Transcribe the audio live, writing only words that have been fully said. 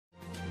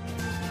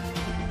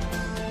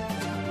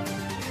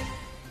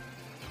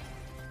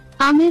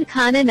Aamir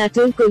Khan and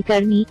Atul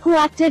Kulkarni, who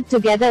acted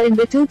together in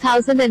the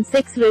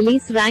 2006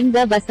 release Rang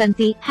the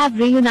Basanti, have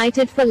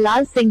reunited for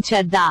Laal Singh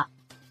Chaddha.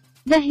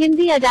 The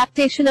Hindi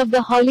adaptation of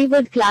the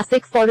Hollywood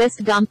classic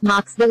Forrest Gump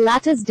marks the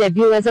latter's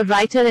debut as a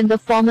writer and the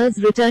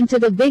former's return to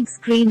the big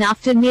screen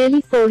after nearly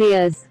 4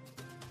 years.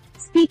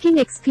 Speaking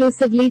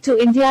exclusively to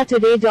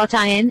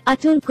IndiaToday.in,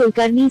 Atul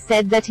Kulkarni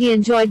said that he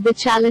enjoyed the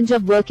challenge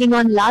of working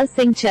on Laal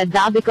Singh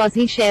Chaddha because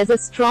he shares a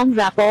strong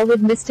rapport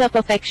with Mr.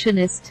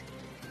 Perfectionist.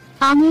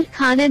 Aamir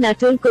Khan and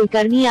Atul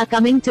Kulkarni are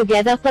coming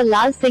together for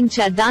Laal Singh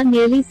Chaddha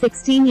nearly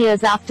 16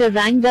 years after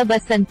Rang the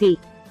Basanti.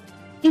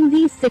 In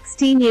these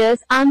 16 years,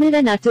 Aamir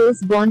and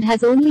Atul's bond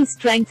has only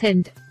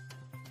strengthened.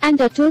 And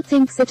Atul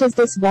thinks it is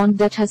this bond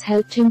that has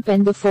helped him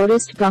pen the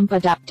Forrest Gump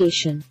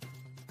adaptation.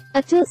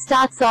 Atul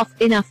starts off,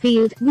 in a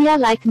field, we are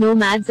like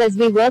nomads as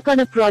we work on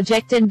a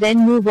project and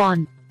then move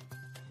on.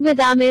 With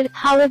Aamir,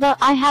 however,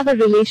 I have a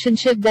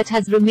relationship that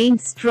has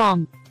remained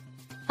strong.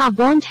 Our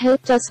bond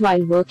helped us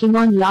while working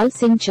on Laal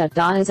Singh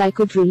Chaddha as I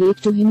could relate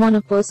to him on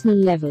a personal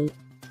level.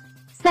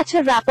 Such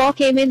a rapport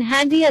came in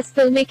handy as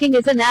filmmaking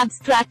is an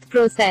abstract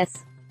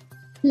process.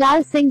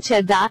 Laal Singh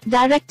Chaddha,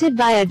 directed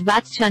by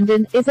Advat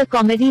Chandan, is a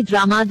comedy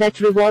drama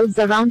that revolves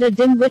around a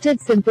dim-witted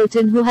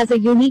simpleton who has a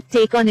unique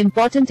take on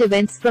important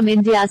events from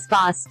India's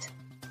past.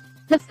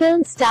 The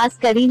film stars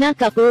Kareena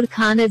Kapoor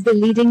Khan as the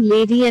leading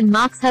lady and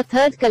marks her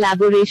third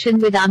collaboration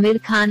with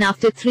Aamir Khan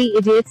after Three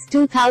Idiots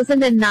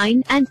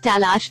 2009 and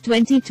Talash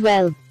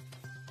 2012.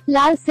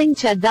 Laal Singh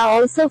Chaddha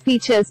also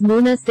features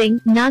Mona Singh,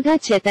 Naga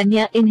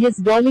Chaitanya in his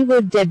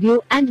Bollywood debut,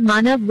 and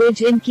Manav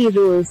Vij in key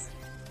roles.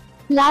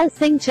 Laal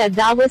Singh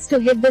Chaddha was to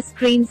hit the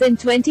screens in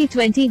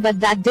 2020 but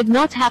that did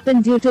not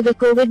happen due to the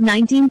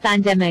COVID-19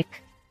 pandemic.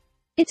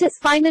 It is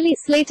finally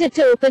slated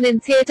to open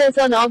in theatres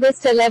on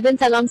August 11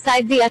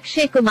 alongside the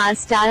Akshay Kumar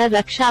star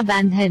Raksha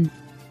Bandhan.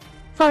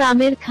 For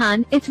Aamir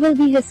Khan, it will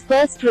be his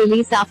first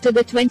release after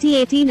the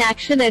 2018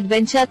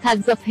 action-adventure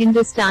Thugs of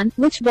Hindustan,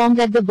 which bombed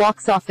at the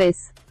box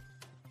office.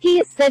 He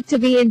is said to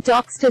be in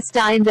talks to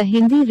star in the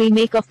Hindi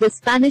remake of the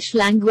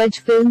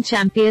Spanish-language film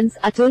Champions.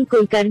 Atul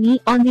Kulkarni,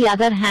 on the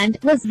other hand,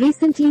 was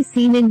recently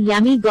seen in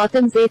Yami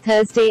Gautam's A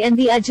Thursday and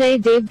the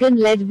Ajay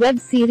Devgan-led web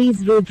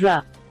series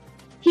Rudra.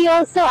 He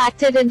also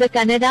acted in the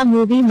Kannada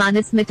movie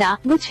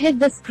Manasmita, which hit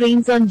the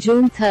screens on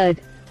June 3.